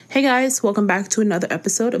Hey guys, welcome back to another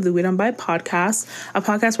episode of the We Don't Buy podcast, a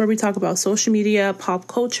podcast where we talk about social media, pop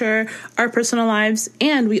culture, our personal lives,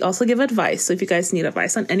 and we also give advice. So if you guys need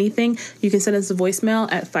advice on anything, you can send us a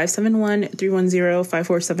voicemail at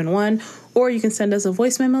 571-310-5471, or you can send us a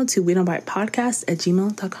voice memo to we don't buy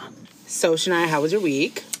podcast@gmail.com. So Shania, how was your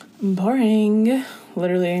week? Boring.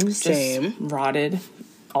 Literally Same. Just rotted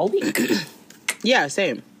all week. Yeah,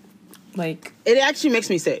 same. Like, it actually makes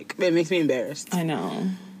me sick. It makes me embarrassed. I know.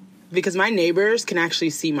 Because my neighbors can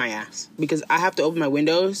actually see my ass. Because I have to open my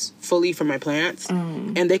windows fully for my plants.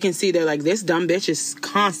 And they can see they're like, this dumb bitch is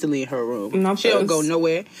constantly in her room. She don't go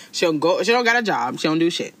nowhere. She don't got a job. She don't do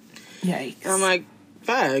shit. Yikes. And I'm like,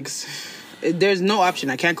 fags. There's no option.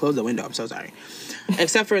 I can't close the window. I'm so sorry.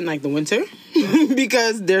 Except for in like the winter.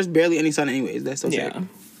 Because there's barely any sun anyways. That's so sick.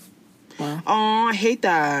 Well, oh, I hate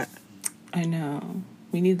that. I know.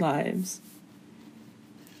 We need lives.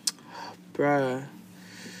 Bruh.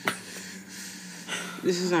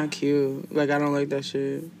 This is not cute. Like, I don't like that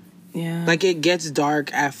shit. Yeah. Like, it gets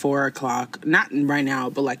dark at 4 o'clock. Not right now,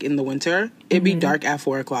 but, like, in the winter, it'd be dark at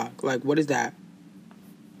 4 o'clock. Like, what is that?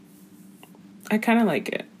 I kind of like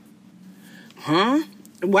it. Huh?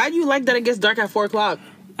 Why do you like that it gets dark at 4 o'clock?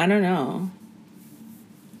 I don't know.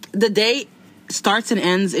 The day starts and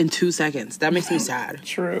ends in 2 seconds. That makes me sad.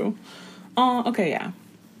 True. Oh, okay, yeah.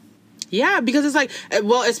 Yeah, because it's like,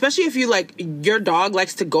 well, especially if you, like, your dog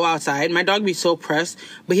likes to go outside. My dog be so pressed,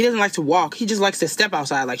 but he doesn't like to walk. He just likes to step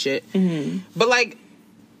outside like shit. Mm-hmm. But, like,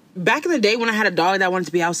 back in the day when I had a dog that wanted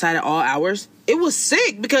to be outside at all hours, it was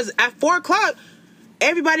sick because at 4 o'clock,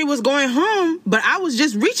 everybody was going home, but I was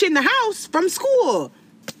just reaching the house from school.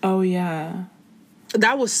 Oh, yeah.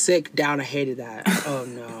 That was sick down. I hated that. Oh,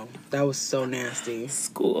 no. That was so nasty.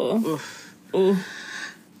 School. Oof. Ooh.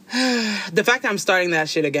 The fact that I'm starting that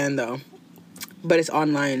shit again, though, but it's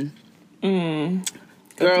online. Good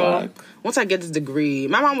Girl, luck. Once I get this degree,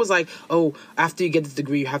 my mom was like, oh, after you get this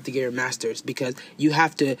degree, you have to get your master's because you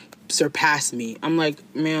have to surpass me. I'm like,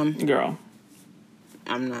 ma'am. Girl.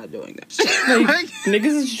 I'm not doing that. Like,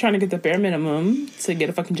 niggas is just trying to get the bare minimum to get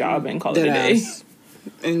a fucking job and call it a day.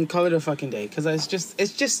 And call it a fucking day because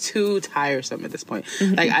it's just too tiresome at this point.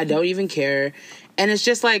 Like, I don't even care. And it's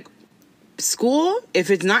just like, school, if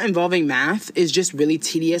it's not involving math, is just really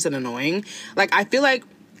tedious and annoying. Like, I feel like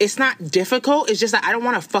it's not difficult. It's just that I don't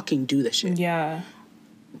want to fucking do this shit. Yeah.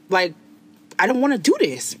 Like, I don't want to do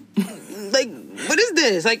this. Like, what is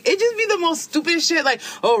this? Like, it just be the most stupid shit. Like,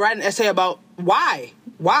 oh, write an essay about why.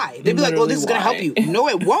 They'd be like, oh, this is going to help you. No,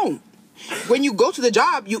 it won't. When you go to the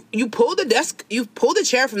job, you pull the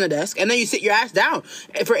chair from the desk, and then you sit your ass down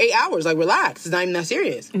for 8 hours. Like, relax. It's not even that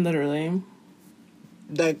serious. Literally.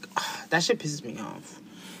 Like, that shit pisses me off.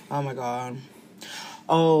 Oh my god.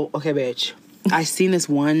 Oh, okay, bitch. I seen this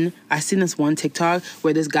one TikTok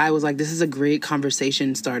where this guy was like, this is a great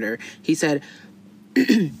conversation starter. He said,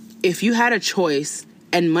 if you had a choice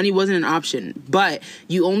and money wasn't an option, but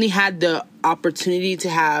you only had the opportunity to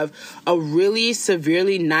have a really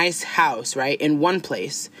severely nice house, right, in one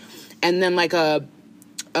place, and then like a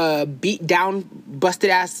beat down, busted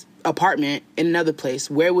ass apartment in another place,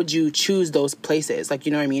 where would you choose those places? Like,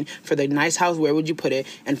 you know what I mean? For the nice house, where would you put it?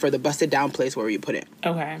 And for the busted down place, where would you put it?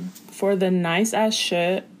 Okay. For the nice ass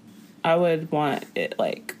shit, I would want it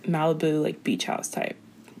like Malibu, like beach house type.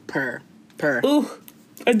 Per. Ooh,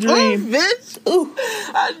 a dream. Ooh, bitch. Ooh,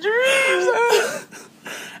 a dream.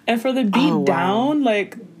 And for the beat down,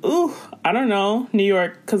 like, ooh, I don't know, New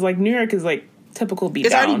York, because like New York is like typical beat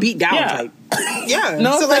down. It's already beat down type. Yeah.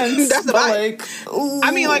 No so offense, like, that's the vibe. like, ooh.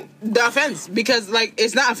 I mean, like, the offense, because like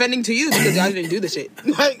it's not offending to you because I didn't do the shit.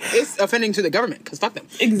 Like, it's offending to the government because fuck them.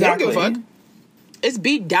 Exactly. They don't give a fuck. It's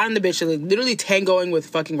beat down in the bitch, like, literally tangoing with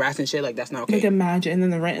fucking rats and shit. Like, that's not okay. Like, imagine, and then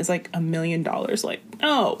the rent is like $1 million. Like,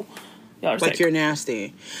 no. Y'all are like, sick. you're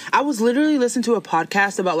nasty. I was literally listening to a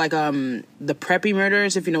podcast about like the Preppy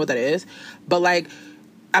murders, if you know what that is. But like,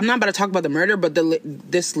 I'm not about to talk about the murder, but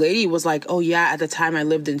this lady was like, oh yeah, at the time I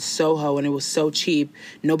lived in Soho and it was so cheap.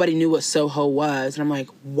 Nobody knew what Soho was. And I'm like,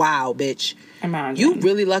 wow, bitch. Imagine. You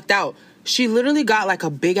really lucked out. She literally got like a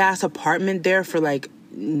big ass apartment there for like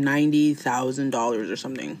 $90,000 or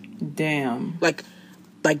something. Damn. Like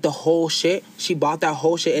the whole shit. She bought that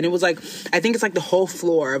whole shit. And it was like, I think it's like the whole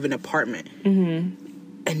floor of an apartment. Mm-hmm.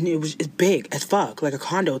 And it's big as fuck, like a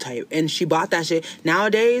condo type. And she bought that shit.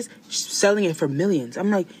 Nowadays, she's selling it for millions.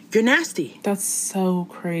 I'm like, you're nasty. That's so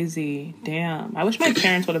crazy. Damn. I wish my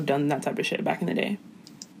parents would have done that type of shit back in the day.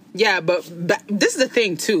 Yeah, but this is the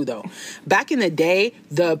thing, too, though. Back in the day,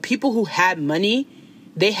 the people who had money,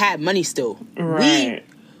 they had money still. Right.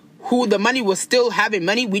 Who the money was still having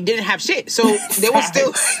money, we didn't have shit. So they were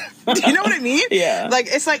still... Do you know what I mean? Yeah. Like,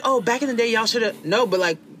 it's like, oh, back in the day, y'all should have... No, but,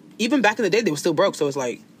 like, even back in the day, they were still broke. So it's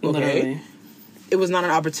like, okay. Literally. It was not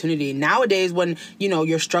an opportunity. Nowadays, when, you know,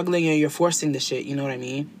 you're struggling and you're forcing the shit, you know what I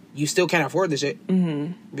mean? You still can't afford the shit.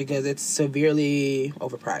 Mm-hmm. Because it's severely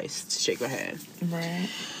overpriced. Shake your head. Right.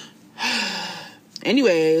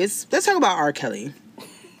 Anyways, let's talk about R. Kelly.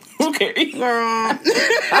 Okay. Girl.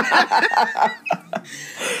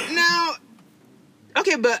 Now,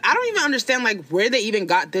 okay, but I don't even understand, like, where they even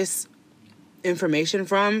got this information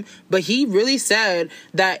from. But he really said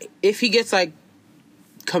that if he gets, like,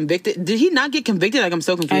 convicted... Did he not get convicted? Like, I'm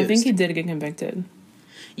so confused. I think he did get convicted.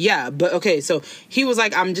 Yeah, but okay, so he was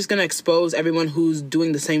like, I'm just gonna expose everyone who's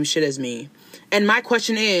doing the same shit as me. And my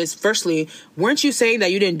question is, firstly, weren't you saying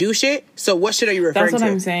that you didn't do shit? So what shit are you referring to? That's what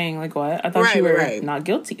I'm saying. Like, what? I thought you were not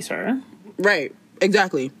guilty, sir. Right,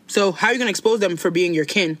 exactly. So how are you gonna expose them for being your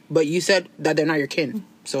kin, but you said that they're not your kin?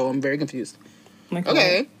 So I'm very confused. Like,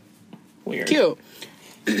 okay. What? Weird. Cute.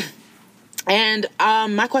 And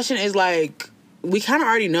my question is, like, we kind of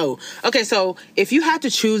already know. Okay, so if you had to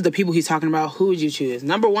choose the people he's talking about, who would you choose?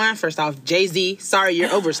 Number one, first off, Jay-Z. Sorry, you're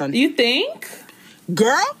over, son. You think?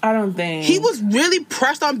 Girl? I don't think. He was really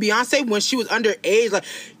pressed on Beyonce when she was underage. Like,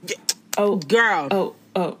 oh, girl.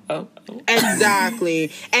 Oh.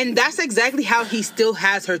 Exactly. And that's exactly how he still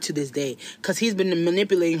has her to this day. Because he's been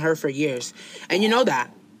manipulating her for years. And you know that.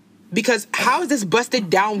 Because how is this busted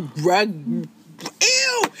down rug...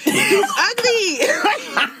 Ew! He's ugly!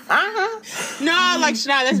 No, like,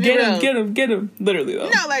 Shania, let's be real. Get him. Literally, though.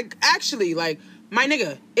 No, like, actually, like, my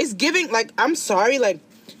nigga, it's giving, like, I'm sorry, like,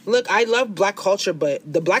 look, I love black culture, but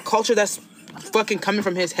the black culture that's fucking coming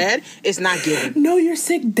from his head is not giving. No, you're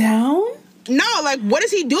sick down? No, like, what is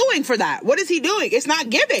he doing for that? What is he doing? It's not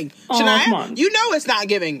giving. Oh, Shania, come on. you know it's not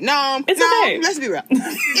giving. No, okay. Let's be real.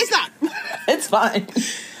 It's not. It's fine.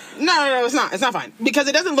 No, it's not. It's not fine. Because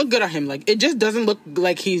it doesn't look good on him. Like, it just doesn't look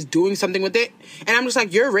like he's doing something with it. And I'm just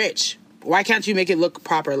like, you're rich. Why can't you make it look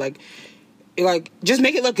proper? Like, just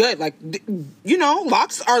make it look good. Like, you know,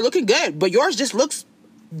 locks are looking good. But yours just looks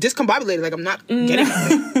discombobulated. Like, I'm not getting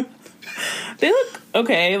it. They look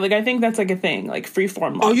okay. Like, I think that's, like, a thing. Like,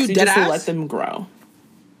 freeform locks. You just deadass? Let them grow.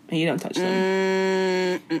 And you don't touch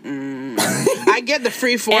them. I get the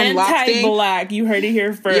freeform lock thing. Anti-black. You heard it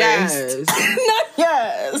here first. Yes. Not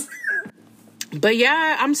yes. But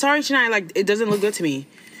yeah, I'm sorry, Shania. Like, it doesn't look good to me.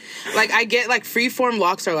 Like, I get, like, freeform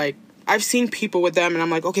locks are, like, I've seen people with them, and I'm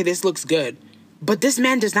like, okay, this looks good. But this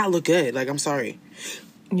man does not look good. Like, I'm sorry.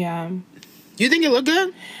 Yeah. You think it look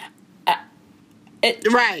good?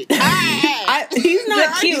 Right. He's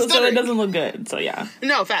not cute, so it doesn't look good. So, yeah.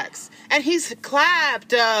 No, facts. And he's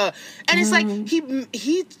clapped. And it's like,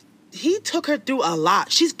 he took her through a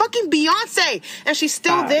lot. She's fucking Beyonce. And she's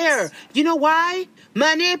still there. You know why?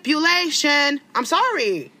 Manipulation. I'm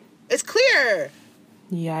sorry. It's clear.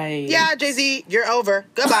 Yikes. Yeah, Jay-Z, you're over.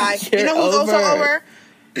 Goodbye. You know who's also over?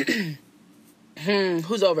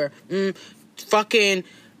 Who's over? Fucking,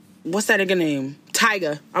 what's that nigga name?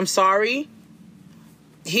 Tyga. I'm sorry.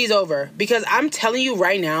 He's over. Because I'm telling you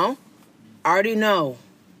right now, I already know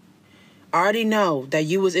that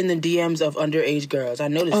you was in the DMs of underage girls. I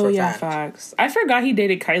know this for a fact. Facts. I forgot he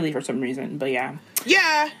dated Kylie for some reason, but yeah.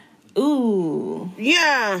 Yeah. Ooh.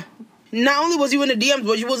 Yeah. Not only was you in the DMs,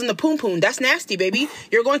 but you was in the poom poom. That's nasty, baby.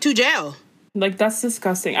 You're going to jail. Like, that's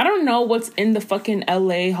disgusting. I don't know what's in the fucking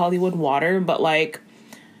LA Hollywood water, but, like,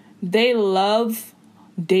 they love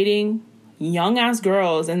dating young-ass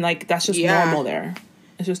girls, and, like, that's just normal there.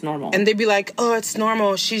 It's just normal. And they'd be like, oh, it's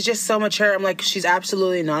normal. She's just so mature. I'm like, she's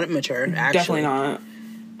absolutely not mature, actually. Definitely not.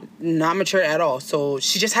 Not mature at all. So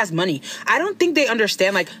she just has money. I don't think they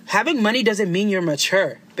understand, like, having money doesn't mean you're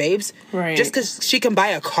mature, babes. Right. Just because she can buy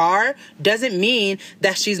a car doesn't mean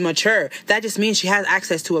that she's mature. That just means she has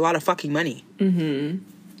access to a lot of fucking money. Mm-hmm.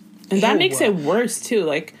 And that makes it worse, too.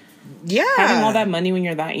 Like, having all that money when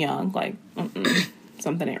you're that young, like,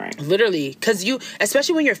 something ain't right. Literally. Because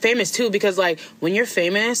especially when you're famous, too, because, like, when you're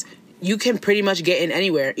famous, you can pretty much get in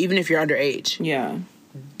anywhere, even if you're underage. Yeah.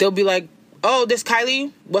 They'll be like, oh, this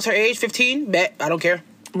Kylie, what's her age? 15? Bet. I don't care.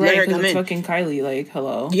 Right, because it's fucking Kylie, like,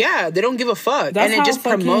 hello. Yeah, they don't give a fuck. And it just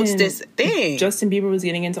promotes this thing. Justin Bieber was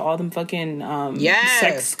getting into all them fucking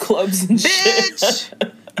sex clubs and shit.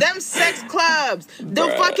 Bitch! Them sex clubs. The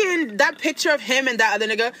fucking, that picture of him and that other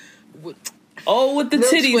nigga. Oh, with the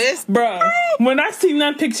titties. Twist. Bruh. When I seen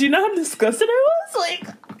that picture, you know how disgusted I was? Like,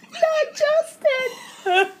 not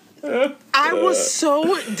Justin. I was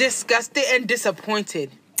so disgusted and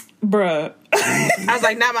disappointed. Bruh. I was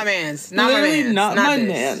like, not my man's. Not my man's. Not my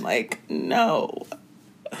man. Like, no.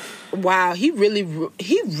 Wow, he really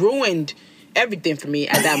he ruined everything for me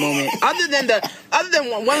at that moment. Other than other than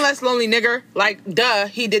one less lonely nigger, like, duh,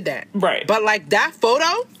 he did that. Right. But, like, that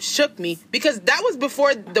photo shook me because that was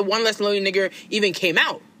before the one less lonely nigger even came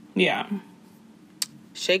out. Yeah.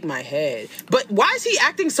 Shake my head. But why is he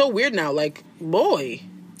acting so weird now? Like, boy.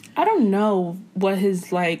 I don't know what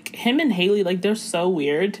his, like, him and Hailey, like, they're so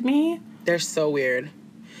weird to me. They're so weird.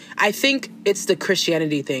 I think it's the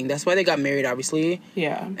Christianity thing. That's why they got married, obviously.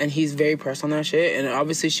 Yeah. And he's very pressed on that shit. And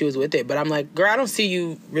obviously she was with it. But I'm like, girl, I don't see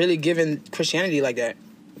you really giving Christianity like that,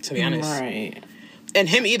 to be honest. Right. And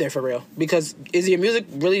him either, for real. Because is your music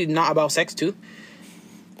really not about sex, too?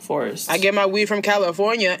 Forced. I get my weed from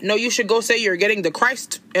California. No, you should go say you're getting the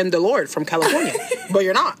Christ and the Lord from California. But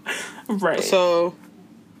you're not. Right. So,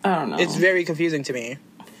 I don't know. it's very confusing to me.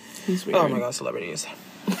 He's weird. Oh, my God, celebrities.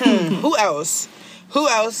 Who else?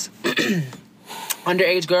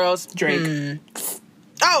 Underage girls. Drake.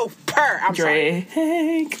 Oh, I'm sorry.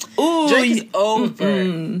 Drake. Ooh. Drake is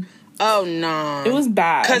over. Oh, no. It was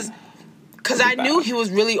bad. Because I knew he was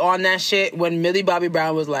really on that shit when Millie Bobby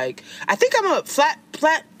Brown was like, I think I'm a flat.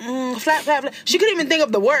 She couldn't even think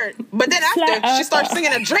of the word. But then after, she starts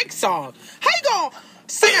singing a Drake song. How you gonna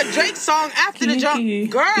sing a Drake song after the jump?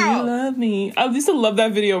 Girl. Do you love me? I used to love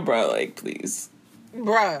that video, bro. Like, please.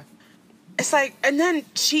 Bruh. It's like, and then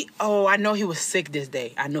I know he was sick this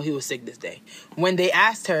day. When they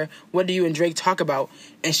asked her, what do you and Drake talk about?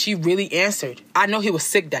 And she really answered. I know he was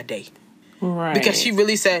sick that day. Right. Because she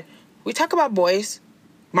really said, we talk about boys.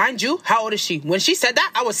 Mind you, how old is she? When she said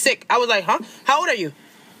that, I was sick. I was like, huh? How old are you?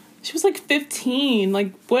 She was like 15.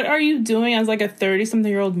 Like, what are you doing as like a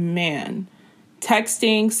 30-something-year-old man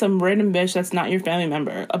texting some random bitch that's not your family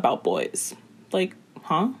member about boys? Like,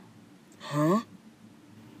 huh? Huh?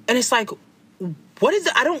 And it's like, what is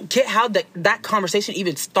it? I don't get how that conversation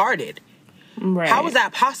even started. Right. How is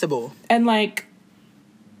that possible? And like,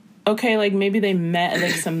 okay, like maybe they met at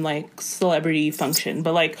like some like celebrity function,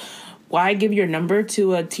 but like, why give your number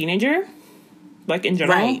to a teenager? Like in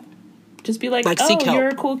general, right? Just be like, oh, you're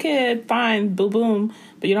a cool kid, fine, boom, boom,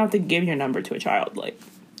 but you don't have to give your number to a child. Like,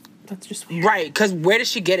 that's just weird. Right? Because where did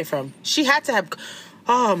she get it from? She had to have.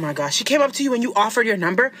 Oh my gosh, she came up to you and you offered your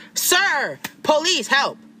number, sir. Police,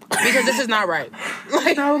 help! Because this is not right.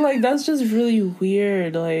 Like, I was like, that's just really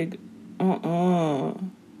weird. Like,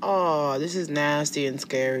 Oh, this is nasty and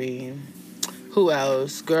scary. Who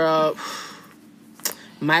else? Girl,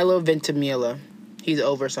 Milo Ventimiglia. He's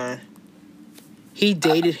over, son. He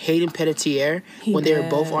dated Hayden Panettiere when they were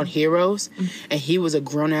both on Heroes. And he was a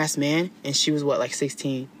grown-ass man. And she was, what, like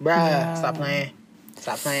 16? Bruh, yeah. Stop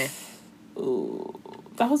playing. Ooh,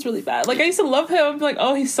 that was really bad. Like, I used to love him. I'd be like,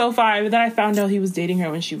 oh, he's so fine. But then I found out he was dating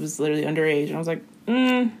her when she was literally underage. And I was like,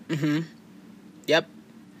 Yep.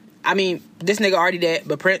 I mean, this nigga already dead,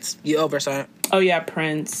 but Prince, you over, son. Oh, yeah,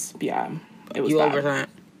 Prince. Yeah, it was you bad. Over, son.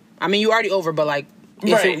 I mean, you already over, but, like,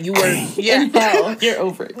 right. You were, yeah. Hell, you're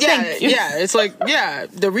over it. Yeah, it's like, yeah,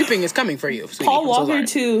 the reaping is coming for you, sweetie. Paul Walker,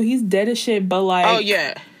 too. He's dead as shit, but, like, oh,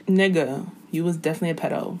 yeah. Nigga, you was definitely a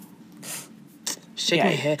pedo. Shake my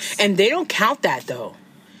head. And they don't count that, though.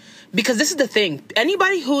 Because this is the thing.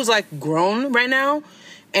 Anybody who's, like, grown right now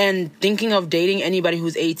and thinking of dating anybody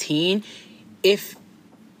who's 18,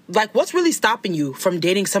 like, what's really stopping you from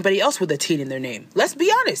dating somebody else with a teen in their name? Let's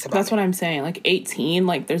be honest about it. That's what I'm saying. Like, 18,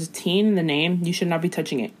 like, there's a teen in the name. You should not be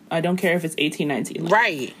touching it. I don't care if it's 18, 19. Like,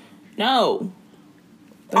 right. No.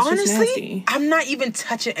 That's honestly, I'm not even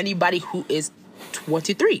touching anybody who is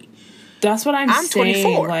 23. That's what I'm saying.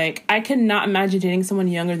 24. Like, I cannot imagine dating someone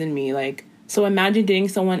younger than me. Like, so imagine dating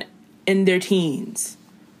someone in their teens.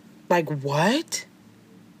 Like, what?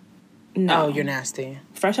 No. Oh, you're nasty.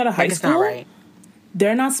 Fresh out of high school? It's not right.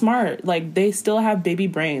 They're not smart. Like, they still have baby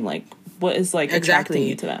brain. Like, what is, like, attracting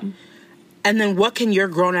you to them? And then what can your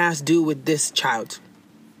grown ass do with this child?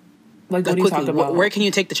 Like, what are you talking about? Where can you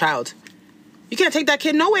take the child? You can't take that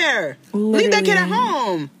kid nowhere. Literally. Leave that kid at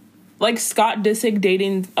home. Like, Scott Disick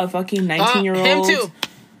dating a fucking 19-year-old. Him too.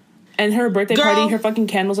 And her birthday party, her fucking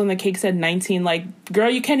candles on the cake said 19. Like, girl,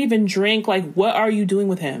 you can't even drink. Like, what are you doing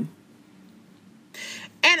with him?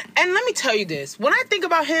 And let me tell you this. When I think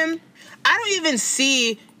about him, I don't even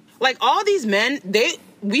see, like, all these men,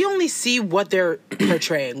 we only see what they're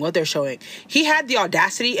portraying, what they're showing. He had the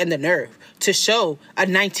audacity and the nerve to show a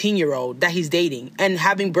 19-year-old that he's dating and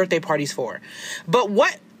having birthday parties for. But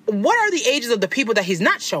what are the ages of the people that he's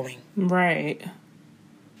not showing? Right.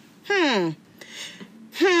 That's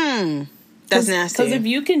nasty. Because if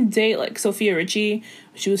you can date, like, Sophia Richie,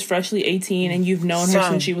 she was freshly 18, and you've known her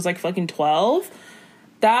since she was, like, fucking 12,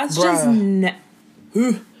 that's just nasty.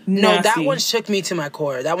 No, that one shook me to my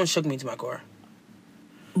core.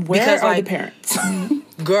 Where are like, the parents?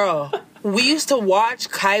 Girl, We used to watch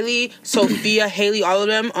Kylie, Sophia, Haley, all of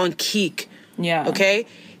them on Keek. Yeah. Okay?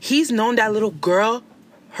 He's known that little girl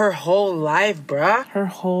her whole life, bruh. Her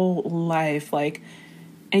whole life. Like,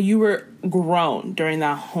 and you were grown during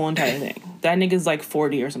that whole entire thing. That nigga's like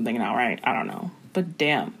 40 or something now, right? I don't know. But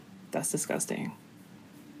damn, that's disgusting.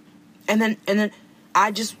 And then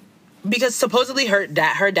I just, because supposedly her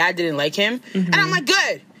dad didn't like him. And I'm like,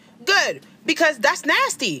 good. Because that's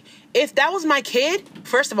nasty. If that was my kid,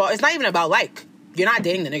 first of all, it's not even about like. You're not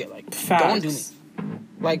dating the nigga. Like, Facts. don't do me.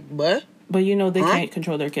 Like, what? But you know they can't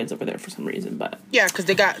control their kids over there for some reason, but... Yeah, because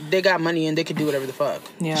they got money and they can do whatever the fuck.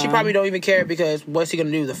 Yeah. She probably don't even care because what's he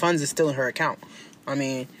gonna do? The funds is still in her account. I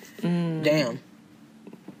mean, damn.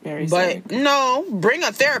 Very But sick. no, bring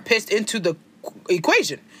a therapist into the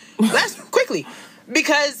equation. Let's quickly.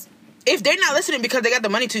 Because if they're not listening because they got the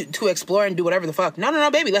money to explore and do whatever the fuck. No,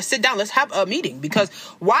 baby. Let's sit down. Let's have a meeting. Because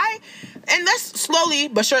why? And let's slowly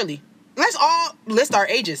but surely. Let's all list our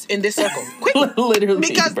ages in this circle. Quickly. Literally,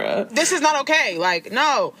 because bruh. this is not okay. Like,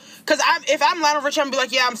 no. Because if I'm Lionel Richie, I'm going to be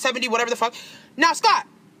like, yeah, I'm 70, whatever the fuck. Now, Scott,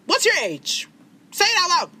 what's your age? Say it out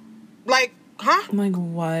loud. Like, huh? I'm like,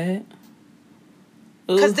 what?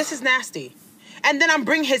 Because this is nasty. And then I'm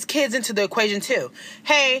bringing his kids into the equation, too.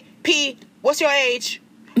 Hey, P, what's your age?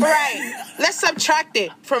 Right. Let's subtract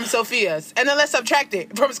it from Sophia's. And then let's subtract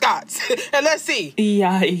it from Scott's. And let's see.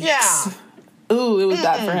 Yikes. Yeah. Ooh, it was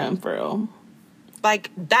that for him, for real. Like,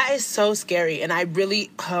 that is so scary. And I really,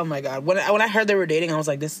 oh my God. When I heard they were dating, I was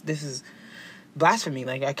like, this is blasphemy.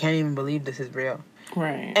 Like, I can't even believe this is real.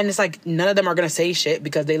 Right. And it's like, none of them are going to say shit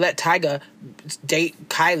because they let Tyga date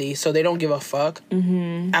Kylie, so they don't give a fuck.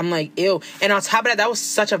 Mm-hmm. I'm like, ew. And on top of that was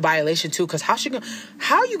such a violation, too, because how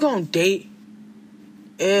you going to date?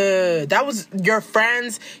 That was your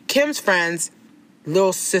friend's, Kim's friend's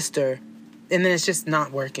little sister. And then it's just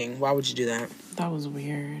not working. Why would you do that? That was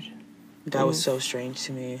weird. That was so strange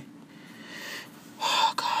to me.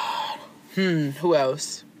 Oh, God. Who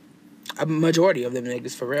else? A majority of them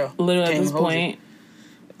niggas, for real. Literally, Can't at this even hold point...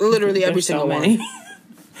 you. Literally every There's single so many. one.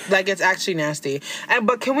 Like, it's actually nasty.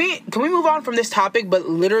 But can we move on from this topic, but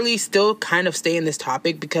literally still kind of stay in this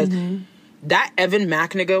topic? Because that Evan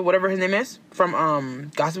Mack nigga, whatever his name is,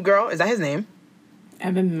 from Gossip Girl, is that his name?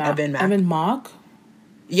 Evan Mack. Evan Mack. Evan Mock?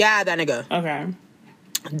 Yeah, that nigga. Okay.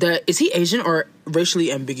 Is he Asian or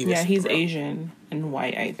racially ambiguous? Yeah, he's bro? Asian and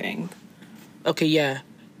white, I think. Okay, yeah.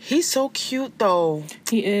 He's so cute, though.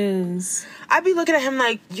 He is. I be looking at him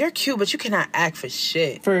like, you're cute, but you cannot act for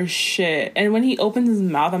shit. For shit. And when he opens his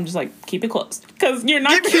mouth, I'm just like, keep it closed. Because you're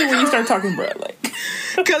not cute when you start talking, bro. Like,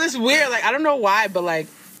 because it's weird. Like, I don't know why, but, like,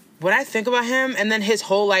 when I think about him and then his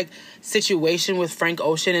whole, like, situation with Frank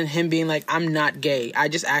Ocean and him being like, I'm not gay. I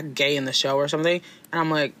just act gay in the show or something. And I'm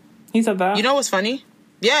like... He said that? You know what's funny?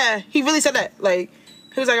 Yeah, he really said that. Like,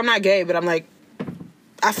 he was like, I'm not gay, but I'm like...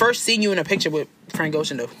 I first seen you in a picture with Frank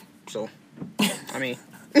Ocean, though. So, I mean...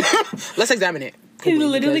 let's examine it. He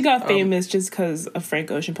literally got famous just because of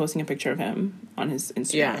Frank Ocean posting a picture of him on his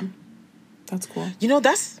Instagram. Yeah. That's cool. You know,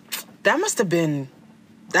 that must have been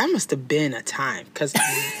a time, because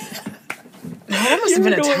that must have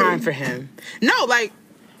been a time for him. No, like,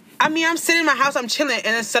 I mean, I'm sitting in my house, I'm chilling, and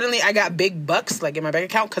then suddenly I got big bucks, like, in my bank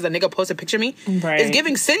account because a nigga posted a picture of me. Right. It's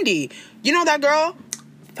giving Cindy. You know that girl?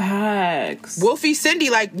 Facts. Wolfie Cindy,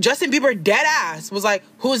 like, Justin Bieber dead ass was like,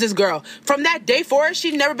 who is this girl? From that day forward,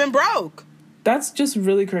 she'd never been broke. That's just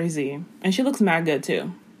really crazy. And she looks mad good,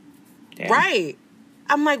 too. Damn. Right.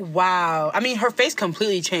 I'm like, wow. I mean, her face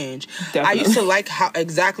completely changed. Definitely. I used to like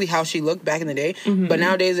exactly how she looked back in the day, but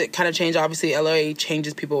nowadays it kind of changed. Obviously, LA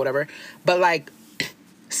changes people, whatever. But, like,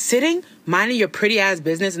 sitting, minding your pretty-ass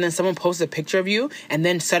business, and then someone posts a picture of you, and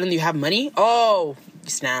then suddenly you have money? Oh, you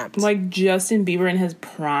snapped. Like Justin Bieber in his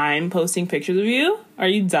prime posting pictures of you? Are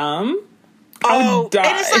you dumb? Oh,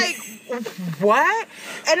 and it's like, what?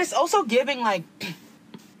 And it's also giving, like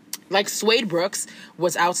Suede Brooks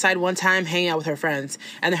was outside one time hanging out with her friends,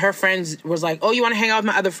 and her friends was like, oh, you want to hang out with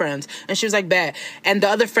my other friends? And she was like, bet. And the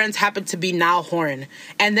other friends happened to be Niall Horan.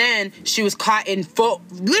 And then she was caught in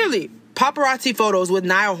literally paparazzi photos with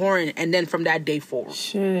Niall Horan, and then from that day forward.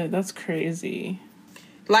 Shit, that's crazy.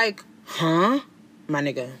 Like, huh? My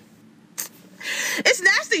nigga. It's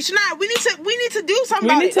nasty, Shania. We need to do something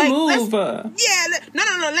about it. We need to move. No.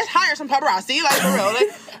 Let's hire some paparazzi. Like, for real. Like,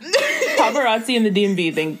 paparazzi in the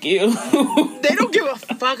DMV, thank you. They don't give a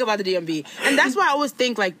fuck about the DMV. And that's why I always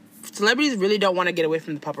think, like, celebrities really don't want to get away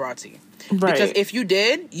from the paparazzi. Right. Because if you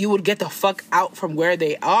did, you would get the fuck out from where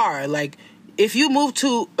they are. Like, if you move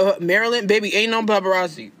to Maryland, baby, ain't no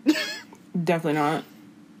paparazzi. Definitely not.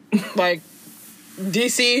 Like,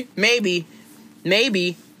 DC, maybe.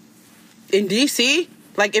 In DC,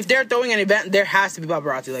 Like, if they're throwing an event, there has to be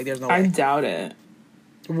paparazzi. Like, there's no way. I doubt it.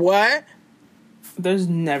 What? There's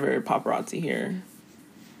never paparazzi here.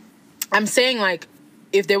 I'm saying, like,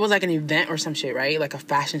 if there was, like, an event or some shit, right? Like a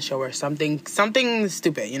fashion show or something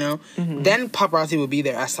stupid, you know? Mm-hmm. Then paparazzi would be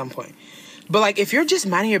there at some point. But, like, if you're just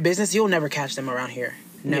minding your business, you'll never catch them around here.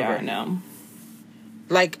 Never. Yeah, no.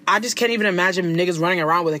 Like, I just can't even imagine niggas running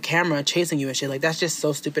around with a camera chasing you and shit. Like, that's just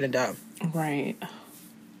so stupid and dumb. Right.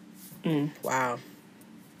 Wow.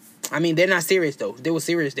 I mean, they're not serious, though. If they were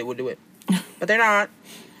serious, they would do it. But they're not.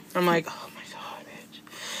 I'm like, oh, my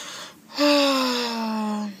God,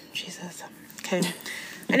 bitch. Jesus. Okay.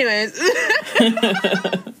 Anyways.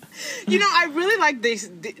 You know, I really like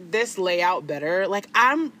this layout better. Like,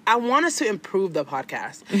 I want us to improve the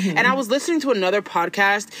podcast. Mm-hmm. And I was listening to another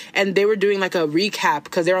podcast, and they were doing, like, a recap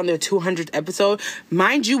because they're on their 200th episode.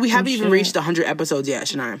 Mind you, we haven't even reached 100 episodes yet,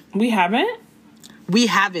 Shania. We haven't? We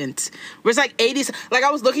haven't. It's like 80. Like,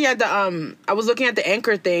 I was looking at the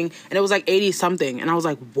Anchor thing, and it was like 80 something, and I was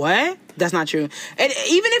like, what? That's not true. And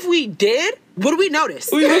even if we did, would we notice?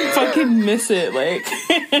 We would fucking miss it. Like,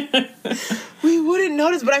 we wouldn't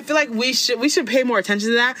notice. But I feel like we should pay more attention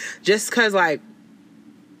to that, just because, like,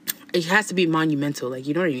 it has to be monumental. Like,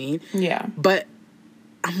 you know what I mean? Yeah. But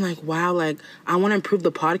I'm like, wow. Like, I want to improve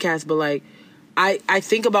the podcast, but like, I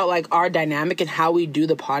think about, like, our dynamic and how we do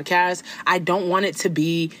the podcast. I don't want it to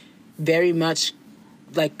be very much,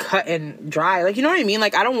 like, cut and dry. Like, you know what I mean?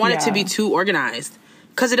 Like, I don't want it to be too organized.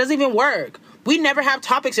 Because it doesn't even work. We never have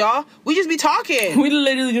topics, y'all. We just be talking. We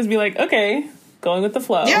literally just be like, okay, going with the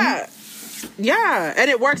flow. Yeah. Yeah. And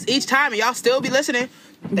it works each time. And y'all still be listening.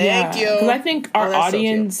 Thank you. Because I think our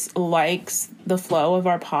audience likes the flow of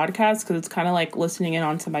our podcast because it's kind of like listening in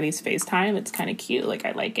on somebody's FaceTime. It's kind of cute. Like,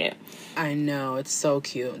 I like it. I know. It's so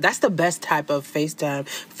cute. That's the best type of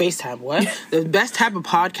FaceTime, what? The best type of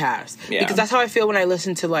podcast. Yeah. Because that's how I feel when I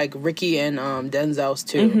listen to, like, Ricky and Denzel's,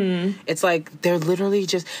 too. Mm-hmm. It's like, they're literally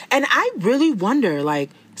just... And I really wonder,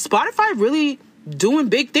 like, Spotify really doing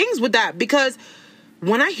big things with that because...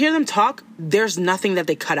 When I hear them talk, there's nothing that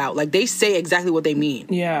they cut out. Like, they say exactly what they mean.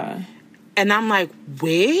 Yeah. And I'm like,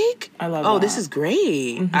 wig? I love that. Oh, this is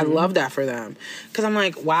great. Mm-hmm. I love that for them. Because I'm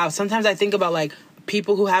like, wow, sometimes I think about, like,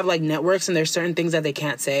 people who have, like, networks and there's certain things that they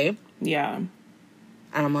can't say. Yeah. And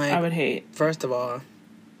I'm like... I would hate. First of all,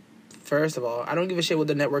 I don't give a shit what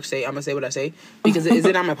the networks say. I'm going to say what I say. Because is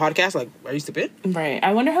it on my podcast? Like, are you stupid? Right.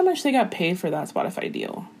 I wonder how much they got paid for that Spotify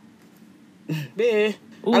deal. A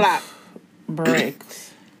lot.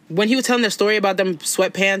 Breaks. When he was telling their story about them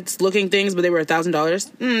sweatpants looking things, but they were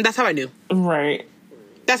 $1,000, that's how I knew. Right.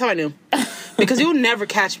 That's how I knew. Because you'll never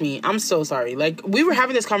catch me. I'm so sorry. Like, we were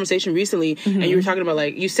having this conversation recently, and you were talking about,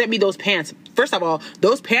 like, you sent me those pants. First of all,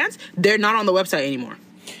 those pants, they're not on the website anymore.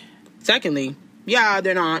 Secondly, yeah,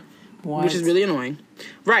 they're not. What? Which is really annoying.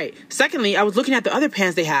 Right. Secondly, I was looking at the other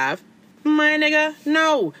pants they have. My nigga,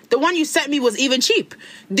 no. The one you sent me was even cheap.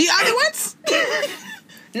 The other ones...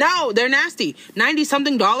 No, they're nasty.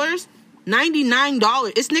 $90-something.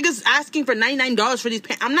 $99. It's niggas asking for $99 for these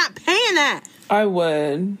pants. I'm not paying that. I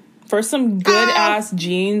would. For some good-ass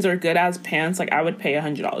jeans or good-ass pants, like, I would pay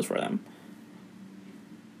 $100 for them.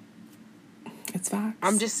 It's facts.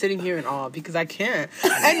 I'm just sitting here in awe because I can't.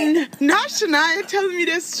 And not Shania telling me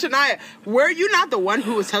this. Shania, were you not the one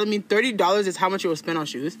who was telling me $30 is how much you would spend on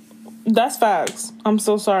shoes? That's facts. I'm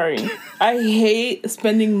so sorry. I hate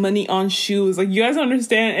spending money on shoes. Like, you guys don't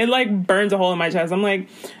understand. It, like, burns a hole in my chest. I'm like,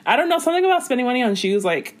 I don't know. Something about spending money on shoes,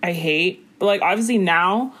 like, I hate. But, like, obviously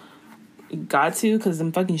now, you got to because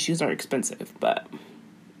them fucking shoes are expensive. But,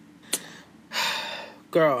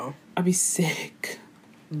 girl, I'd be sick.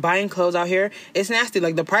 Buying clothes out here, it's nasty.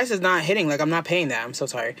 Like, the price is not hitting. Like, I'm not paying that. I'm so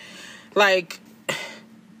sorry. Like,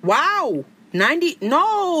 wow. 90?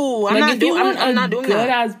 No, I'm not doing that. I'm not doing that. Good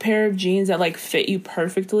ass pair of jeans that, like, fit you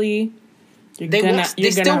perfectly. You're gonna have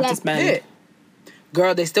to spend. Fit.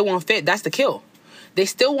 Girl, they still won't fit. That's the kill. They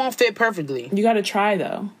still won't fit perfectly. You gotta try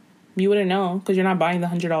though. You wouldn't know because you're not buying the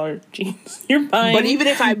 $100 jeans. You're buying. But even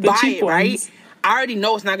if I buy it, right, I already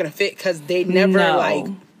know it's not gonna fit because they never like.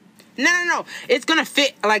 No. It's gonna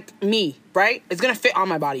fit like me, right? It's gonna fit on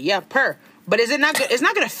my body. Yeah, But is it not good? It's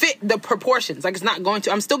not going to fit the proportions. Like, it's not going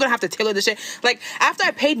to. I'm still going to have to tailor the shit. Like, after I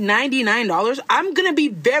paid $99, I'm going to be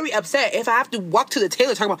very upset if I have to walk to the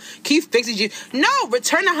tailor talking about, can you fix it? No,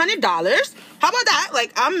 return $100. How about that?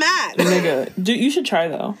 Like, I'm mad. Nigga, you should try,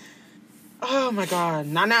 though. Oh, my God.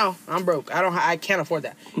 Not now. I'm broke. I can't afford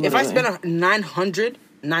that. Literally. If I spend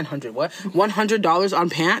 $100 on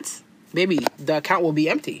pants, baby, the account will be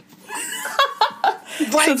empty.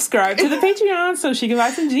 Like, subscribe to the Patreon so she can buy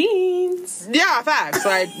some jeans. Yeah, facts.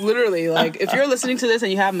 Like, literally, like, if you're listening to this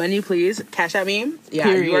and you have money, please cash at me. Yeah,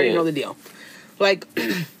 you already know the deal. Like,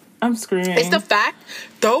 I'm screaming. It's the fact.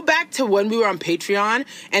 Go back to when we were on Patreon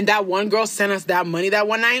and that one girl sent us that money that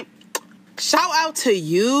one night. Shout out to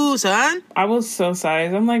you, son. I was so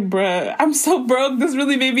sized. I'm like, bruh, I'm so broke. This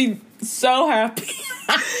really made me so happy.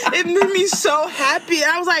 It made me so happy.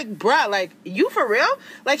 And I was like, bruh, like, you for real?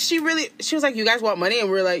 Like, she was like, you guys want money? And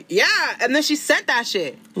we were like, yeah. And then she sent that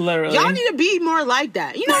shit. Literally. Y'all need to be more like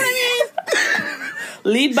that. You know what I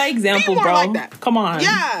mean? Lead by example, bro. Like that. Come on.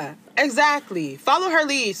 Yeah, exactly. Follow her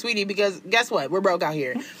lead, sweetie, because guess what? We're broke out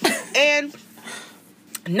here. And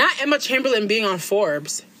not Emma Chamberlain being on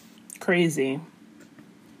Forbes. Crazy.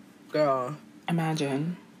 Girl.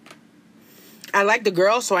 Imagine. I like the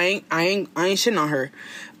girl, so I ain't shitting on her.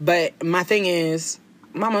 But my thing is,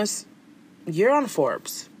 mamas, you're on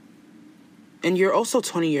Forbes. And you're also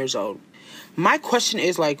 20 years old. My question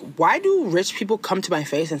is, like, why do rich people come to my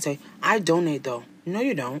face and say, I donate, though? No,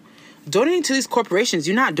 you don't. Donating to these corporations,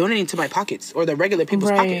 you're not donating to my pockets or the regular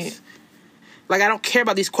people's pockets. Like, I don't care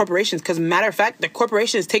about these corporations because, matter of fact, the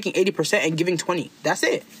corporation is taking 80% and giving 20%. That's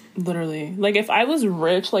it. Literally. Like, if I was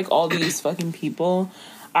rich like all these fucking people,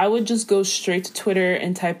 I would just go straight to Twitter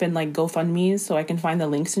and type in, like, GoFundMe so I can find the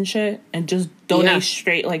links and shit and just donate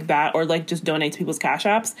straight like that, or, like, just donate to people's Cash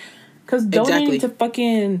Apps. Because donating to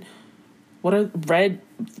fucking, what a red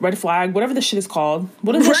flag, whatever the shit is called.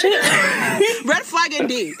 What is that shit? Red flag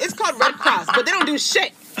indeed. It's called Red Cross, but they don't do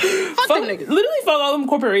shit. Fuck them niggas. Literally fuck all them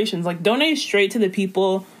corporations. Like, donate straight to the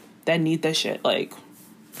people that need that shit. Like,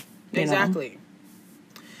 exactly.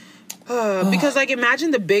 Because, like,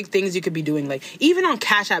 imagine the big things you could be doing. Like, even on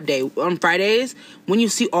Cash App Day, on Fridays, when you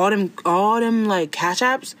see all them like, Cash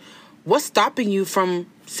Apps, what's stopping you from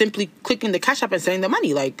simply clicking the Cash App and sending the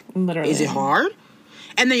money? Like, literally. Is it hard?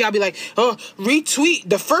 And then y'all be like, oh, retweet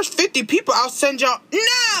the first 50 people, I'll send y'all.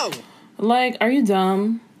 No! Like, are you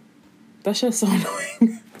dumb? That shit's so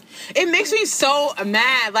annoying. It makes me so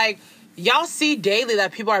mad. Like, y'all see daily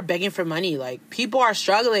that people are begging for money. Like, people are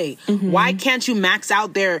struggling. Mm-hmm. Why can't you max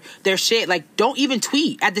out their shit? Like, don't even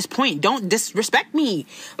tweet at this point. Don't disrespect me.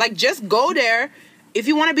 Like, just go there. If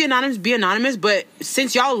you want to be anonymous, be anonymous. But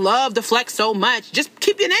since y'all love the flex so much, just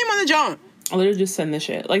keep your name on the joint. I literally just send this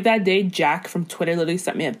shit. Like, that day, Jack from Twitter literally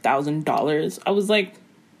sent me $1,000. I was like,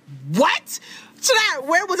 what?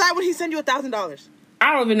 Where was I when he sent you $1,000?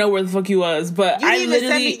 I don't even know where the fuck he was, but you didn't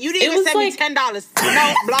even send me $10.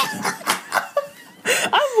 No, block.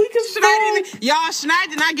 I'm weak as fuck. Shania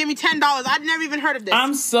did not give me $10. I'd never even heard of this.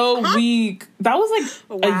 I'm so weak. That was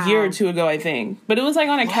like a year or two ago, I think. But it was like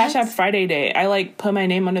on a Cash App Friday day. I like put my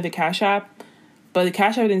name under the Cash App, but the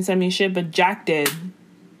Cash App didn't send me shit, but Jack did.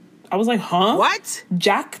 I was like, huh? What?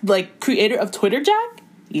 Jack, like, creator of Twitter Jack?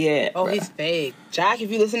 Yeah. Oh, he's fake. Jack, if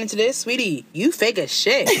you're listening to this, sweetie, you fake as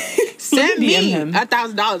shit. Send me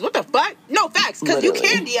 $1,000. What the fuck? No, facts. Because you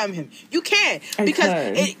can DM him. You can.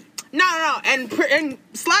 Because no. And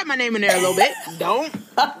slide my name in there a little bit. Don't.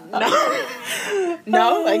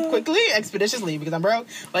 No, like, quickly, expeditiously, because I'm broke.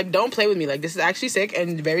 Like, don't play with me. Like, this is actually sick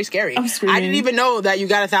and very scary. I'm screaming. I didn't even know that you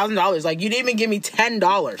got $1,000. Like, you didn't even give me $10.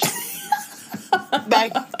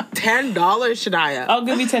 Like, $10, Shania. I'll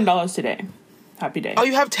give you $10 today. Happy day. Oh,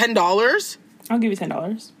 you have $10? I'll give you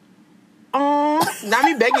 $10. Oh, not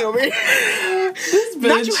me begging over here. This bitch.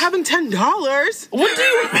 Not you having $10. What do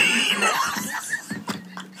you mean?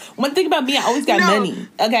 One thing about me, I always got money.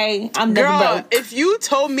 Okay, I'm never broke. If you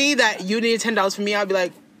told me that you needed $10 from me, I'd be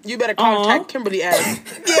like, you better contact Kimberly as.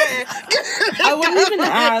 Yeah. I wouldn't even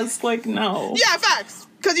ask. Like, no. Yeah, facts.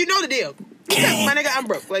 Because you know the deal. My nigga, I'm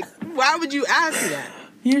broke. Like, why would you ask me that?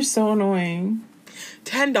 You're so annoying.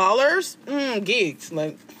 $10? Gigs.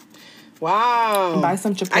 Like, wow. Buy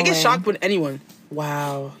some Chipotle. I get shocked with anyone.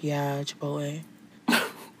 Wow. Yeah, Chipotle.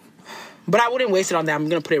 But I wouldn't waste it on that. I'm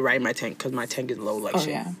going to put it right in my tank because my tank is low like shit.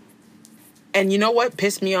 Yeah. And you know what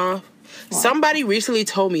pissed me off? What? Somebody recently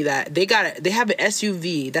told me that they have an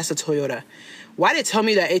SUV. That's a Toyota. Why did they tell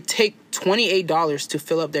me that it take $28 to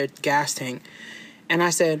fill up their gas tank? And I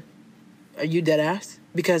said, are you dead ass?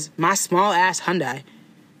 Because my small ass Hyundai,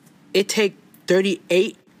 it take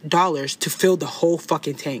 $38 to fill the whole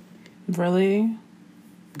fucking tank. Really?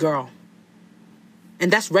 Girl.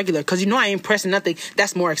 And that's regular, because you know I ain't pressing nothing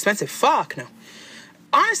that's more expensive. Fuck no.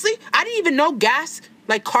 Honestly, I didn't even know gas,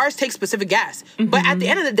 like cars take specific gas. Mm-hmm. But at the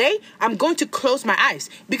end of the day, I'm going to close my eyes,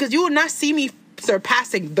 because you will not see me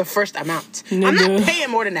surpassing the first amount. Nigga. I'm not paying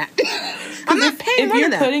more than that. I'm not paying more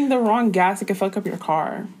than that. If you're putting the wrong gas, it could fuck up your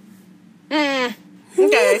car.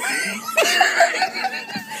 Okay.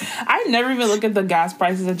 I never even look at the gas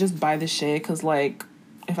prices. I just buy the shit because, like,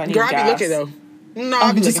 if I need gas. Girl, I be looking, though. No,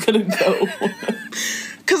 I'm just gonna go.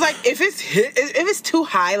 Cause like if it's too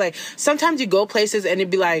high, like sometimes you go places and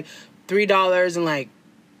it'd be like $3 and like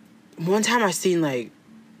one time I seen like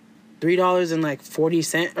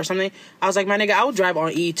 $3.40 or something. I was like, my nigga, I will drive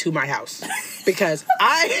on E to my house because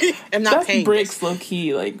I am not paying. That's bricks, low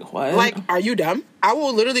key. Like what? Like, are you dumb? I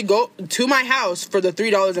will literally go to my house for the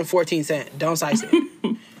 $3.14. Don't size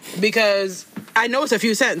it because I know it's a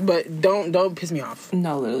few cents, but don't piss me off.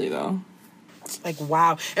 No, literally though. Like,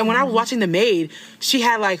 wow. And when I was watching The Maid, she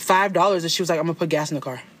had like $5 and she was like, I'm gonna put gas in the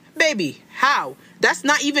car. Baby, how? That's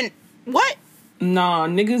not even what? Nah,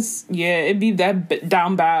 niggas, yeah, it'd be that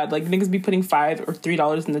down bad. Like, niggas be putting $5 or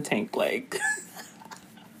 $3 in the tank, like.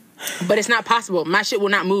 But it's not possible. My shit will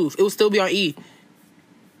not move. It will still be on E.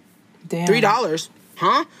 Damn. $3?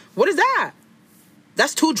 Huh? What is that?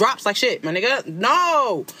 That's 2 drops like shit, my nigga.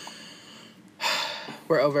 No!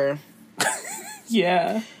 We're over.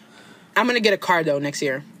 Yeah. I'm gonna get a car, though, next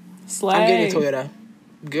year. Slay. I'm getting a Toyota.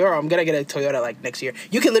 Girl, I'm gonna get a Toyota like next year.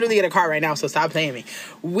 You can literally get a car right now, so stop playing me.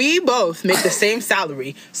 We both make the same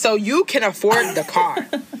salary, so you can afford the car.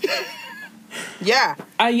 Yeah.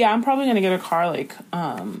 Yeah, I'm probably gonna get a car like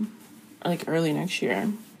early next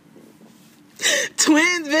year.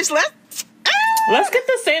 Twins, bitch. Let's get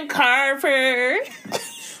the same car for.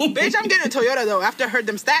 Bitch, I'm getting a Toyota though. After I heard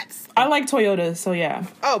them stats. I like Toyotas, so yeah.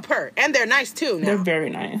 Oh, and they're nice too. Now. They're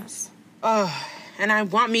very nice. And I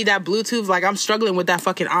want me that Bluetooth. Like, I'm struggling with that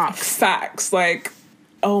fucking aux. Facts. Like,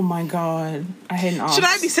 oh my God. I hate an aux. Should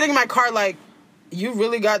I be sitting in my car like, you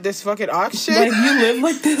really got this fucking aux shit? Like, you live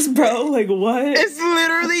like this, bro? Like, what? It's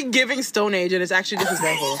literally giving Stone Age, and it's actually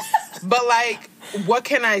disrespectful. But, like, what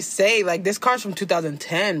can I say? Like, this car's from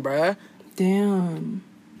 2010, bruh. Damn.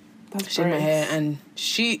 That's shit in my head. And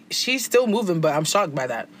she's still moving, but I'm shocked by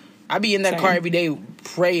that. I be in that car every day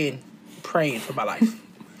praying for my life.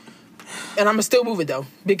 And I'm still move it though,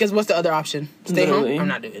 because what's the other option? Stay home? I'm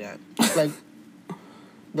not doing that.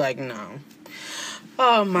 Like no.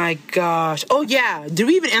 Oh my gosh. Oh yeah. Did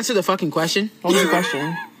we even answer the fucking question? What was the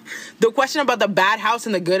question? The question about the bad house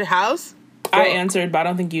and the good house? I answered, but I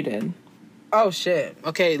don't think you did. Oh shit.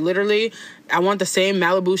 Okay, literally, I want the same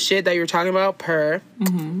Malibu shit that you were talking about per.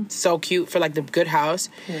 Mm-hmm. So cute for like the good house.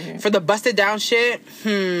 Mm-hmm. For the busted down shit,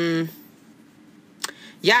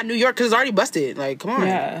 yeah, New York, because it's already busted. Like, come on.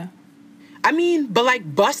 Yeah. I mean, but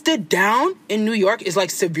like busted down in New York is like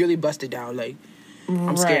severely busted down. Like,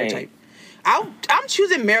 I'm scared type. I'm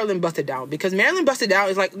choosing Maryland busted down because Maryland busted down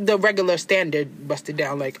is like the regular standard busted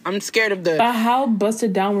down. Like, I'm scared of the. But how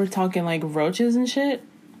busted down? We're talking like roaches and shit.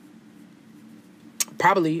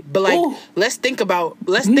 Probably, but like, ooh. let's think about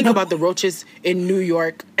the roaches in New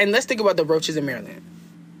York and let's think about the roaches in Maryland.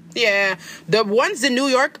 Yeah, the ones in New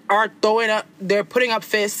York are they're putting up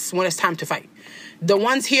fists when it's time to fight. The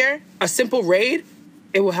ones here, a simple raid,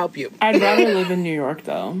 it will help you. I'd rather live in New York,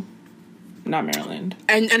 though. Not Maryland.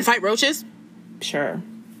 And fight roaches? Sure.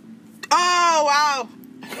 Oh, wow.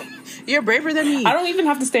 You're braver than me. I don't even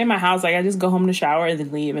have to stay in my house. Like, I just go home to shower and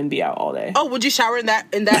then leave and be out all day. Oh, would you shower in that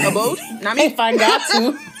abode? Not me? If I got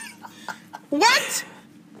to. What?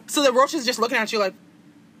 So the roaches just looking at you like,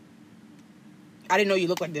 I didn't know you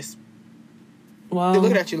looked like this. Well. They're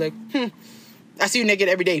looking at you like, I see you naked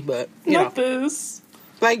every day, but you not know. This.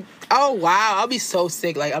 Like, oh wow, I'll be so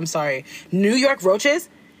sick. Like, I'm sorry. New York roaches,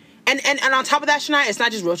 and on top of that, Shania, it's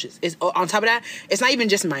not just roaches. It's on top of that, it's not even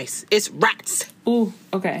just mice. It's rats. Ooh,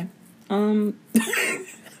 okay.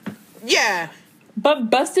 Yeah. But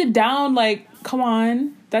busted down, like, come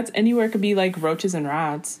on. That's anywhere could be like roaches and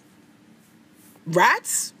rats.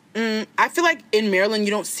 Rats? I feel like in Maryland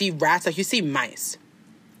you don't see rats. Like, you see mice.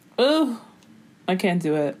 Ugh. I can't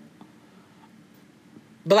do it.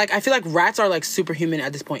 But, like, I feel like rats are, like, superhuman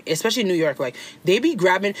at this point. Especially in New York. Like, they be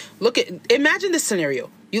grabbing... Imagine this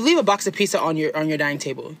scenario. You leave a box of pizza on your dining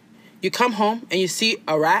table. You come home and you see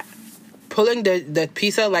a rat pulling the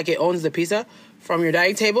pizza like it owns the pizza from your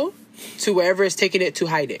dining table to wherever it's taking it to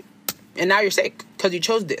hide it. And now you're sick because you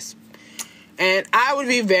chose this. And I would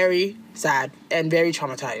be very sad and very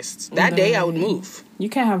traumatized. That day, I would move. You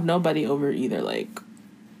can't have nobody over either, like...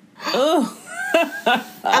 Ugh.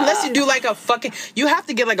 Unless you do like a fucking... You have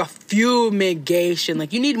to get like a fumigation.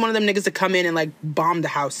 Like, you need one of them niggas to come in and like bomb the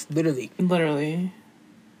house, literally. Literally.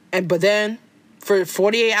 But then for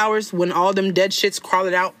 48 hours, when all them dead shits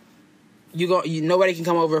crawling out, nobody can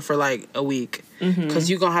come over for like a week. Because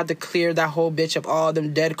you're going to have to clear that whole bitch of all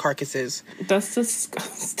them dead carcasses. That's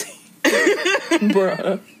disgusting.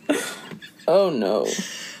 Bruh. Oh no.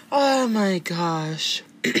 Oh my gosh.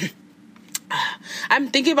 I'm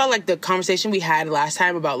thinking about like the conversation we had last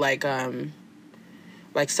time about like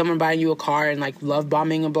like someone buying you a car and like love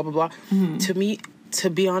bombing and blah blah blah. To me, to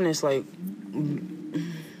be honest, like,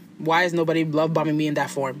 why is nobody love bombing me in that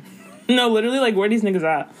form? No, literally, like, where are these niggas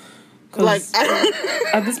at? Like,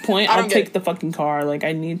 at this point, I'll take the fucking car. Like,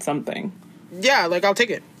 I need something. Yeah, like, I'll take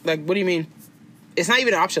it. Like, what do you mean? It's not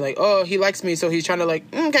even an option. Like, oh, he likes me, so he's trying to, like,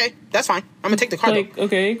 okay, that's fine. I'm gonna take the car, like, though.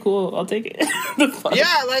 Okay, cool, I'll take it. The fuck?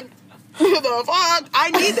 Yeah, like, what the fuck?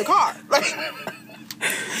 I need the car. Like,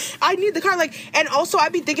 I need the car. Like, and also,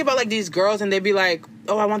 I'd be thinking about, like, these girls, and they'd be like,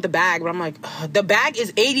 oh, I want the bag. But I'm like, the bag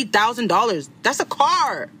is $80,000. That's a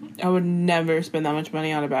car. I would never spend that much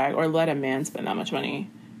money on a bag or let a man spend that much money.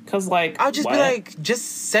 Because, like, I'll just be like,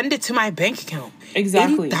 just send it to my bank account.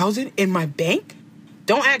 Exactly. $80,000 in my bank?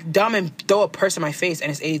 Don't act dumb and throw a purse in my face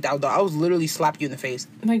and it's $80,000. I would literally slap you in the face.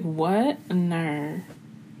 Like, what? No.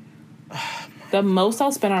 The most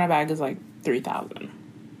I'll spend on a bag is, like, $3,000.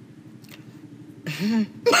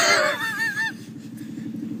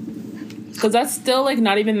 Because that's still, like,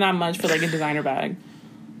 not even that much for, like, a designer bag.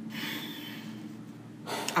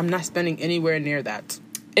 I'm not spending anywhere near that.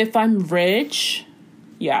 If I'm rich,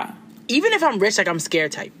 yeah. Even if I'm rich, like, I'm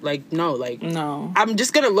scared type. Like, no, like... No. I'm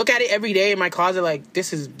just gonna look at it every day in my closet like,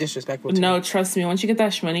 this is disrespectful to me. No, trust me. Once you get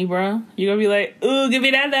that shmoney, bro, you're gonna be like, ooh, give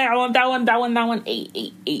me that. I want that one, that one, that one.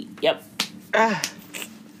 8. Yep.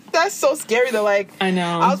 That's so scary, though. Like... I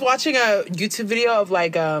know. I was watching a YouTube video of,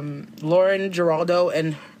 like, Lauren Giraldo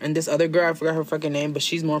and this other girl. I forgot her fucking name, but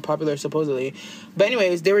she's more popular, supposedly. But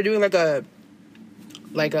anyways, they were doing,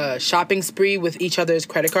 like a shopping spree with each other's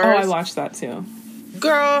credit cards. Oh, I watched that, too.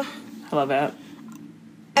 Girl... I love it.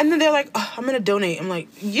 And then they're like, oh, I'm gonna donate. I'm like,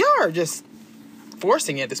 you're just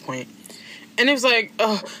forcing it at this point. And it was like,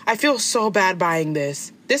 oh, I feel so bad buying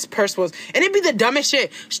this. This purse was... And it'd be the dumbest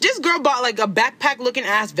shit. This girl bought, like, a backpack-looking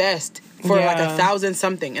ass vest for, like, $1,000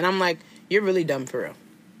 something. And I'm like, you're really dumb for real.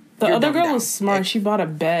 The other girl was smart. Like, she bought a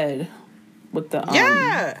bed with the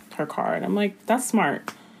her card. I'm like, that's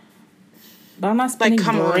smart. But I'm not spending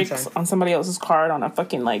bricks on somebody else's card on a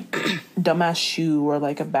fucking, like, dumbass shoe or,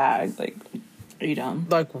 like, a bag. Like, are you dumb?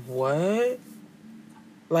 Like, what?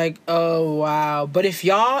 Like, oh, wow. But if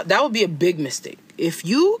y'all... That would be a big mistake. If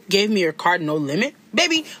you gave me your card no limit,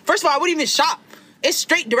 baby, first of all, I wouldn't even shop. It's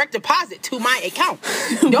straight direct deposit to my account.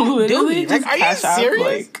 Don't do me. Like, are you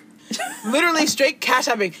serious? Literally straight cash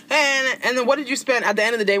apping. And then what did you spend at the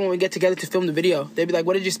end of the day when we get together to film the video? They'd be like,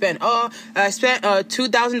 what did you spend? Oh, I spent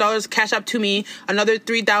 $2,000 cash up to me, another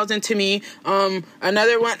 $3,000 to me,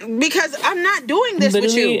 another one, because I'm not doing this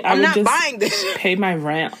with you. I'm not buying this. Pay my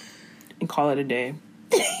rent and call it a day.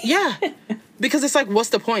 Yeah. Because it's like, what's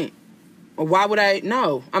the point? Why would I?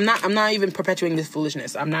 No, I'm not even perpetuating this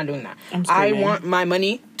foolishness. I'm not doing that. I want my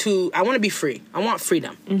money I want to be free. I want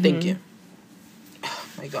freedom. Mm-hmm. Thank you.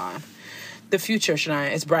 My God, the future,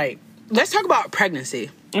 Shania, is bright. Let's talk about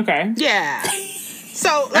pregnancy. Okay. Yeah.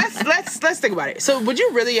 So let's think about it. So would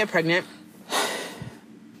you really get pregnant?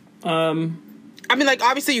 I mean, like,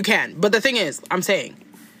 obviously you can, but the thing is, I'm saying,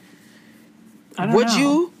 would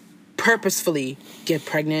you purposefully get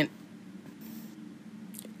pregnant?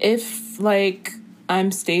 If, like,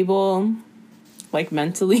 I'm stable, like,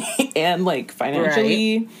 mentally and, like,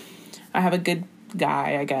 financially, right. I have a good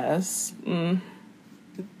guy, I guess.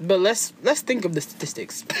 But let's think of the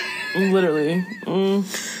statistics. Literally.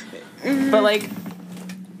 But, like,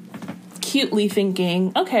 cutely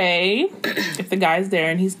thinking, okay, if the guy's there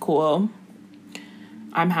and he's cool,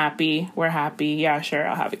 I'm happy, we're happy, yeah, sure,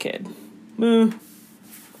 I'll have a kid.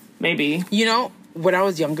 Maybe. You know, when I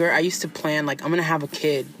was younger, I used to plan, like, I'm going to have a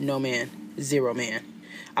kid, no man, 0 man.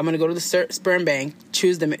 I'm going to go to the sperm bank,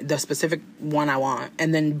 choose the specific one I want,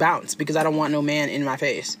 and then bounce, because I don't want no man in my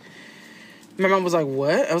face. My mom was like,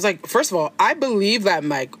 what? I was like, first of all, I believe that,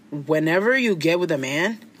 like, whenever you get with a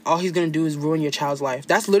man, all he's going to do is ruin your child's life.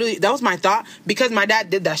 That was my thought, because my dad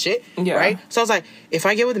did that shit, right? So I was like, if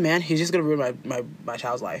I get with a man, he's just going to ruin my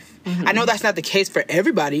child's life. Mm-hmm. I know that's not the case for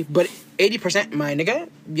everybody, but 80%, my nigga,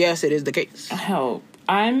 yes, it is the case. I hope.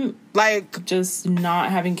 I'm, like, just not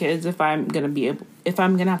having kids if I'm going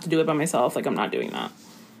to have to do it by myself. Like, I'm not doing that.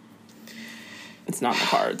 It's not in the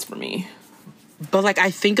cards for me. But, like, I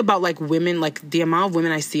think about, like, women, like, the amount of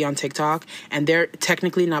women I see on TikTok, and they're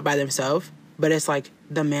technically not by themselves, but it's, like,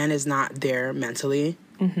 the man is not there mentally.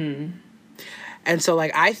 Mm-hmm. And so,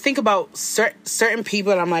 like, I think about certain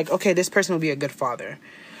people, and I'm like, okay, this person will be a good father.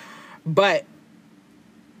 But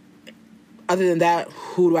other than that,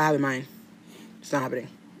 who do I have in mind? It's not happening.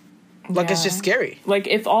 Like, It's just scary. Like,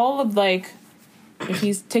 if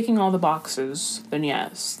he's ticking all the boxes, then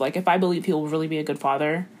yes. Like, if I believe he'll really be a good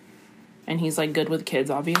father, and he's, like, good with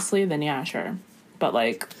kids, obviously, then yeah, sure. But,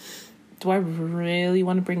 like, do I really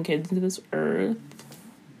want to bring kids into this earth?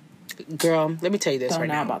 Girl, let me tell you this Don't right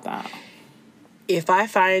know now. about that. If I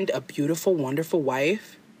find a beautiful, wonderful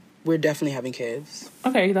wife, we're definitely having kids.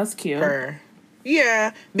 Okay, that's cute. Her.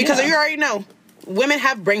 Yeah, because Yeah. you already know, women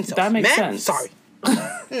have brain cells. That makes Men, sense. sorry.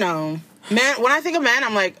 No. Man, when I think of man,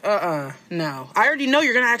 I'm like, no. I already know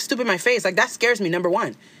you're gonna act stupid in my face. Like, that scares me, number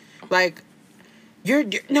one. Like, you're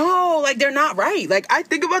no, like, they're not right. Like, I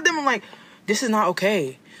think about them, I'm like, this is not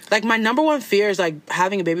okay. Like, my number one fear is, like,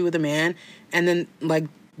 having a baby with a man, and then, like,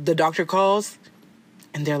 the doctor calls,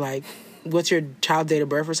 and they're like, what's your child's date of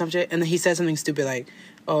birth or some shit? And then he says something stupid like,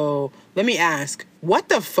 oh, let me ask, what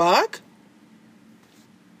the fuck?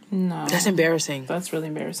 No. That's embarrassing. That's really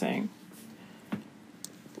embarrassing.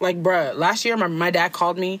 Like, bruh, last year, my dad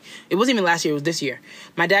called me. It wasn't even last year, it was this year.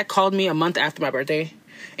 My dad called me a month after my birthday,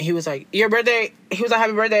 and he was like, your birthday? He was like,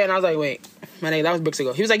 happy birthday. And I was like, wait, my nigga, that was weeks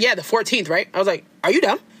ago. He was like, yeah, the 14th, right? I was like, are you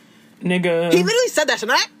dumb? Nigga. He literally said that shit.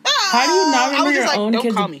 And How do you not I was remember just your like, own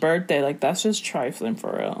don't call me. kid's birthday? Like, that's just trifling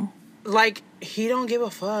for real. Like, he don't give a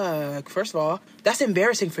fuck. First of all, that's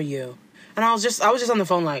embarrassing for you. And I was just on the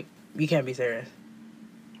phone like, you can't be serious.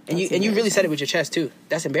 And you really said it with your chest too.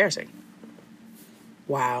 That's embarrassing.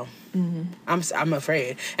 Wow. Mm-hmm. I'm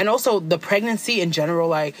afraid. And also the pregnancy in general,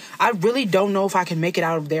 like, I really don't know if I can make it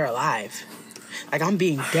out of there alive. Like, I'm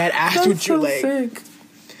being dead ass That's with you, so like, sick.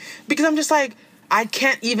 because I'm just like, I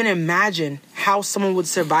can't even imagine how someone would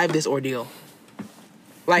survive this ordeal.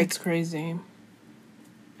 Like, It's crazy.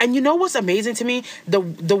 and you know what's amazing to me? The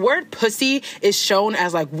word pussy is shown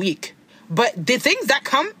as, like, weak. But the things that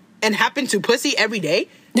come and happen to pussy every day,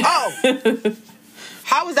 oh,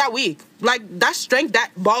 how is that weak? Like, that's strength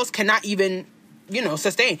that balls cannot even,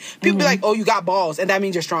 sustain. People be like, oh, you got balls, and that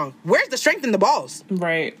means you're strong. Where's the strength in the balls?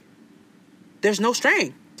 Right. There's no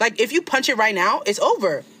strength. Like, if you punch it right now, it's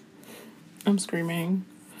over. I'm screaming.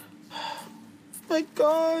 My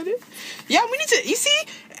God. Yeah, we need to, you see,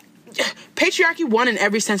 patriarchy won in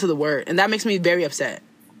every sense of the word, and that makes me very upset.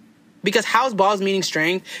 Because how's balls meaning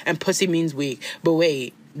strength and pussy means weak? But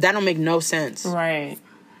wait, that don't make no sense. Right.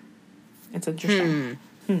 It's interesting.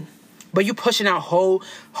 But you pushing out whole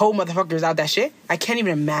motherfuckers out that shit? I can't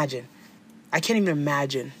even imagine.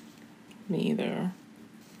 Me either.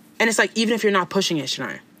 And it's like, even if you're not pushing it,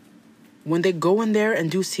 Shania, when they go in there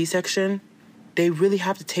and do C-section, they really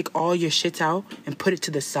have to take all your shits out and put it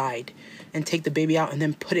to the side and take the baby out and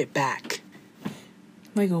then put it back.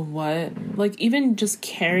 Like, what? Like, even just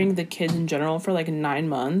carrying the kids in general for, like, 9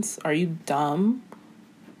 months? Are you dumb?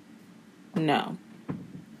 No.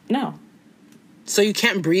 So you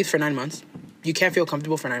can't breathe for 9 months? You can't feel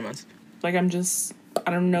comfortable for 9 months? Like, I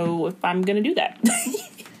don't know if I'm gonna do that.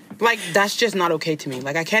 Like, that's just not okay to me.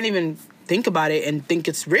 Like, I can't even think about it and think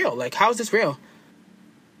it's real. Like, how is this real?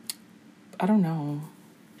 I don't know.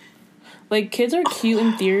 Like, kids are cute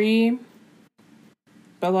in theory,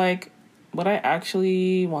 but, like, would I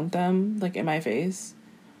actually want them, like, in my face?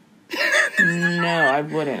 No, I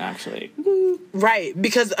wouldn't, actually. Right,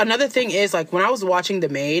 because another thing is, like, when I was watching The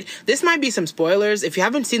Maid, this might be some spoilers. If you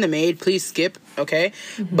haven't seen The Maid, please skip, okay?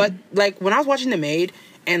 Mm-hmm. But, like, when I was watching The Maid,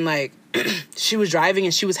 and, like, she was driving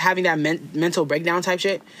and she was having that mental breakdown type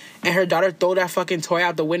shit, and her daughter threw that fucking toy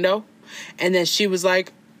out the window, and then she was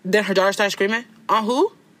like, then her daughter started screaming, on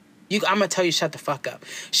who? I'm gonna tell you, shut the fuck up.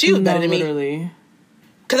 She was better than literally. me.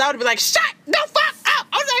 Because I would be like, shut the fuck up!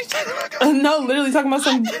 I was like, shut the fuck up! No, literally talking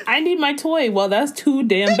about I need my toy. Well, that's too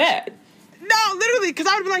damn bad. No, literally, because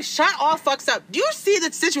I would be like, shut all fucks up. Do you see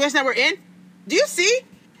the situation that we're in? Do you see?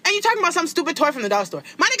 And you talking about some stupid toy from the dollar store.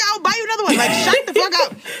 My nigga, I'll buy you another one. Like, shut the fuck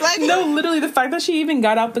up. Like, no, literally, the fact that she even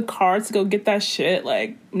got out the car to go get that shit,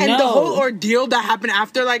 like, no. And the whole ordeal that happened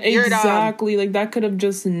after, like, exactly. Like, that could have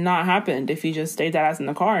just not happened if he just stayed that ass in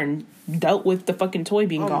the car and dealt with the fucking toy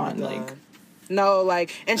being gone. Like, no,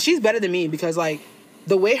 like, and she's better than me because, like,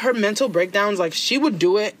 the way her mental breakdowns, like, she would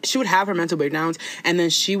do it, she would have her mental breakdowns, and then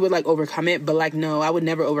she would, like, overcome it, but, like, no, I would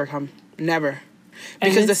never overcome. Never.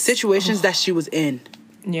 Because the situations that she was in.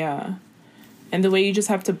 Yeah. And the way you just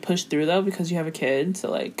have to push through, though, because you have a kid,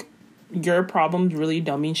 so, like, your problems really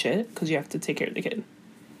don't mean shit, because you have to take care of the kid.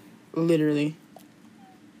 Literally.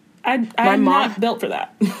 I'm not built for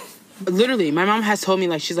that. Literally, my mom has told me,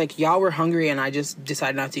 like, she's like, y'all were hungry, and I just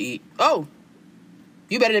decided not to eat. Oh.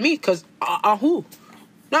 You better than me, because, who?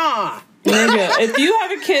 Nah. Nigga, if you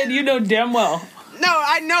have a kid, you know damn well. No,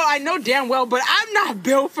 I know damn well, but I'm not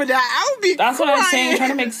built for that. I would be That's crying. what I'm saying, trying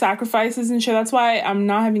to make sacrifices and shit. That's why I'm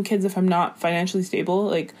not having kids if I'm not financially stable.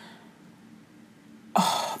 Like,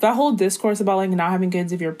 that whole discourse about, like, not having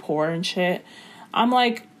kids if you're poor and shit. I'm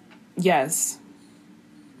like, yes.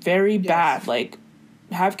 Very bad. Like,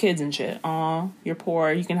 have kids and shit. Aw, you're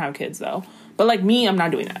poor. You can have kids, though. But, like, me, I'm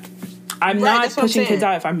not doing that. I'm not pushing kids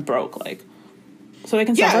out if I'm broke, like, so they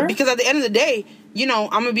can suffer. Yeah, because at the end of the day, you know,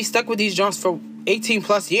 I'm gonna be stuck with these jobs for 18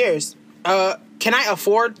 plus years. Can I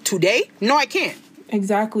afford today? No, I can't.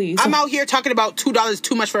 Exactly. I'm out here talking about $2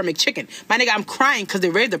 too much for a McChicken. My nigga, I'm crying because they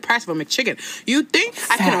raised the price of a McChicken. You think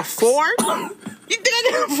I can afford? You think I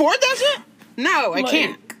can afford that shit? No, I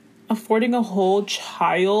can't. Affording a whole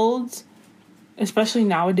child, especially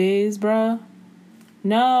nowadays, bruh.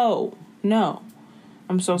 No.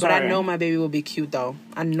 I'm so sorry. But I know my baby will be cute, though.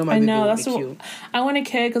 I know my baby will be cute. I want a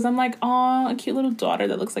kid because I'm like, aw, a cute little daughter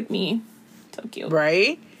that looks like me. So cute.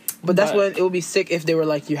 Right? But that's when it would be sick if they were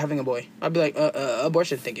like, you're having a boy. I'd be like,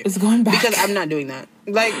 abortion, thank you. It's going back. Because I'm not doing that.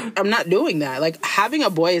 Like, I'm not doing that. Like, having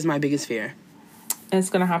a boy is my biggest fear. And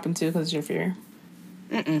it's going to happen, too, because it's your fear.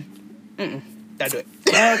 Don't do it.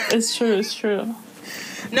 It's true.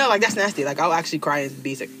 No, like, that's nasty. Like, I'll actually cry and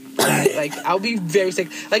be sick. Like, I'll be very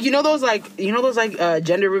sick. Like, you know those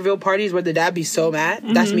gender reveal parties where the dad be so mad?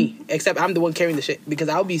 Mm-hmm. That's me. Except I'm the one carrying the shit because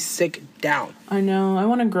I'll be sick down. I know. I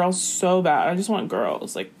want a girl so bad. I just want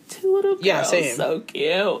girls. Like, 2 little girls. Yeah, same. So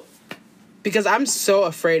cute. Because I'm so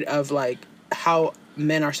afraid of, like, how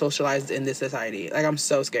men are socialized in this society. Like, I'm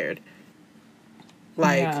so scared.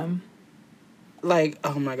 Like, like,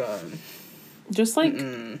 oh my God. Just, like,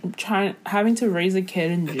 having to raise a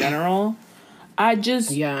kid in general... I just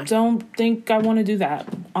don't think I want to do that,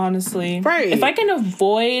 honestly. Right. If I can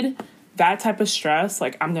avoid that type of stress,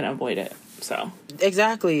 like, I'm going to avoid it. So.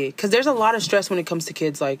 Exactly. Because there's a lot of stress when it comes to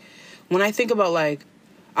kids. Like, when I think about, like,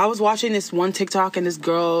 I was watching this one TikTok and this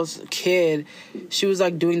girl's kid, she was,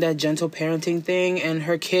 like, doing that gentle parenting thing, and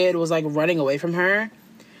her kid was, like, running away from her.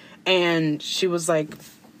 And she was like,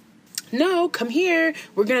 no, come here.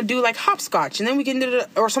 We're going to do, like, hopscotch. And then we can do it,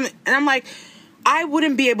 or something. And I'm like... I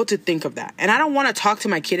wouldn't be able to think of that. And I don't want to talk to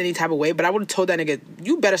my kid any type of way, but I would have told that nigga,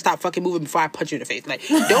 you better stop fucking moving before I punch you in the face. Like,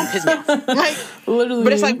 don't piss me off. Like, literally.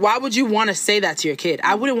 But it's like, why would you want to say that to your kid?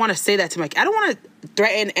 I wouldn't want to say that to my kid. I don't want to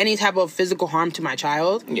threaten any type of physical harm to my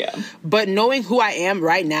child. Yeah. But knowing who I am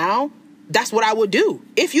right now, that's what I would do.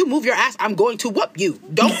 If you move your ass, I'm going to whoop you.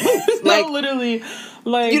 Don't move. Like, no, literally.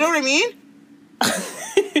 Like, you know what I mean?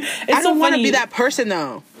 I don't want to be that person,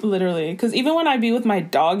 though. Literally. Because even when I be with my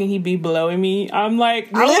dog and he be blowing me, I'm like,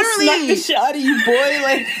 I'm gonna smack the shit out of you, boy.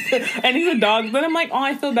 Like, and he's a dog. But I'm like, oh,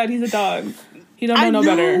 I feel bad. He's a dog. He don't know no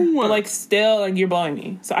better. But, like, still, like, you're blowing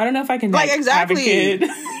me. So I don't know if I can, like exactly. Have a kid.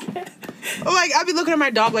 Like, I'll be looking at my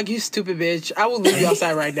dog like, you stupid bitch. I will leave you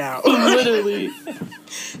outside right now. Literally.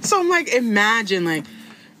 So I'm like, imagine, like...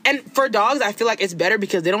 And for dogs, I feel like it's better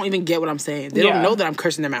because they don't even get what I'm saying. They don't know that I'm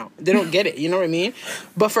cursing them out. They don't get it. You know what I mean?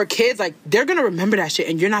 But for kids, like, they're going to remember that shit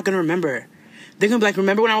and you're not going to remember. They're going to be like,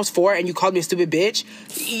 remember when I was 4 and you called me a stupid bitch?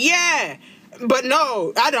 Yeah. But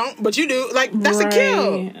no, I don't. But you do. Like, that's a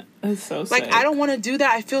kill. That's so sick. Like, I don't want to do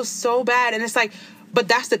that. I feel so bad. And it's like, but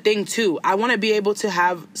that's the thing, too. I want to be able to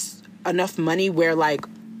have enough money where, like,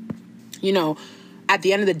 you know, at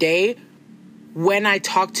the end of the day, when I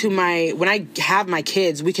have my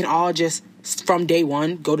kids, we can all just, from day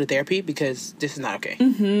one, go to therapy because this is not okay.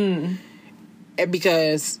 Mm-hmm. And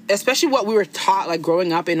because, especially what we were taught, like,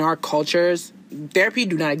 growing up in our cultures, therapy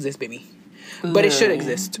do not exist, baby. Literally. But it should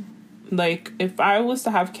exist. Like, if I was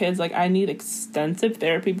to have kids, like, I need extensive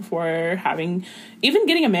therapy before even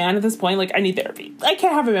getting a man at this point. Like, I need therapy. I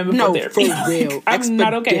can't have a man before therapy. No, for real. I'm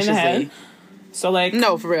not okay in the head. So, like...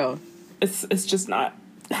 No, for real. It's just not...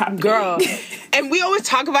 happening. Girl. And we always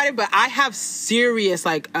talk about it, but I have serious,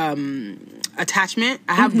 like, attachment.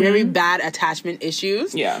 I have very bad attachment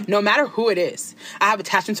issues. Yeah. No matter who it is. I have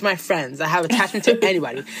attachment to my friends. I have attachment to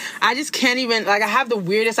anybody. I just can't even, like, I have the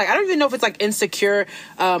weirdest, like, I don't even know if it's, like, insecure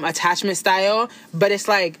attachment style, but it's,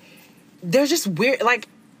 like, they're just weird, like,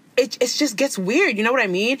 it just gets weird, you know what I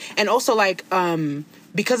mean? And also, like,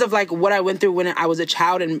 because of, like, what I went through when I was a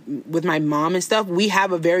child and with my mom and stuff, we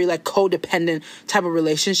have a very, like, codependent type of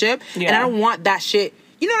relationship. Yeah. And I don't want that shit.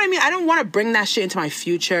 You know what I mean? I don't want to bring that shit into my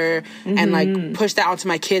future and, like, push that onto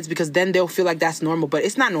my kids because then they'll feel like that's normal. But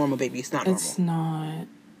it's not normal, baby. It's not normal. It's not.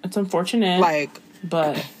 It's unfortunate. Like.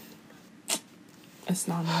 But it's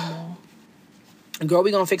not normal. Girl,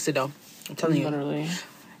 we gonna fix it, though. I'm telling you. Literally.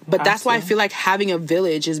 But that's why I feel like having a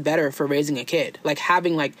village is better for raising a kid. Like,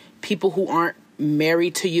 having, like, people who aren't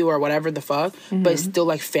married to you or whatever the fuck, but it's still,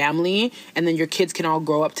 like, family, and then your kids can all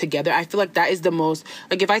grow up together. I feel like that is the most,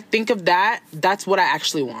 like, if I think of that, that's what I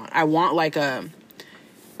actually want. I want, like,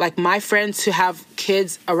 my friends to have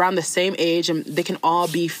kids around the same age and they can all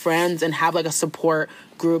be friends and have, like, a support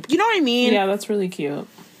group. You know what I mean? Yeah, that's really cute.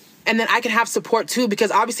 And then I can have support, too, because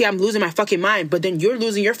obviously I'm losing my fucking mind, but then you're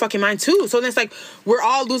losing your fucking mind, too. So then it's like, we're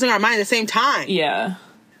all losing our mind at the same time. Yeah.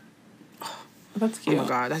 That's cute. Oh my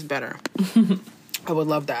God, that's better. I would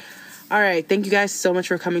love that. All right. Thank you guys so much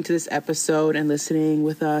for coming to this episode and listening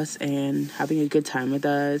with us and having a good time with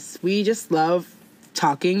us. We just love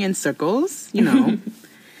talking in circles, you know.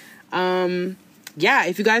 Yeah,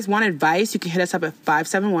 if you guys want advice, you can hit us up at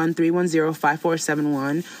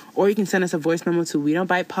 571-310-5471, or you can send us a voice memo to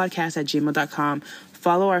wedon'tbitepodcast@gmail.com.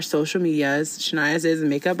 Follow our social medias. Shania's is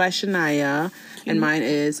Makeup by Shania, and mine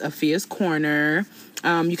is Afia's Corner.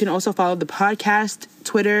 You can also follow the podcast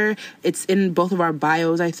Twitter. It's in both of our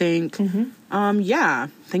bios, I think. Yeah,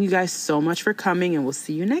 thank you guys so much for coming, and we'll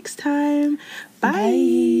see you next time.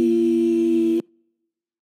 Bye.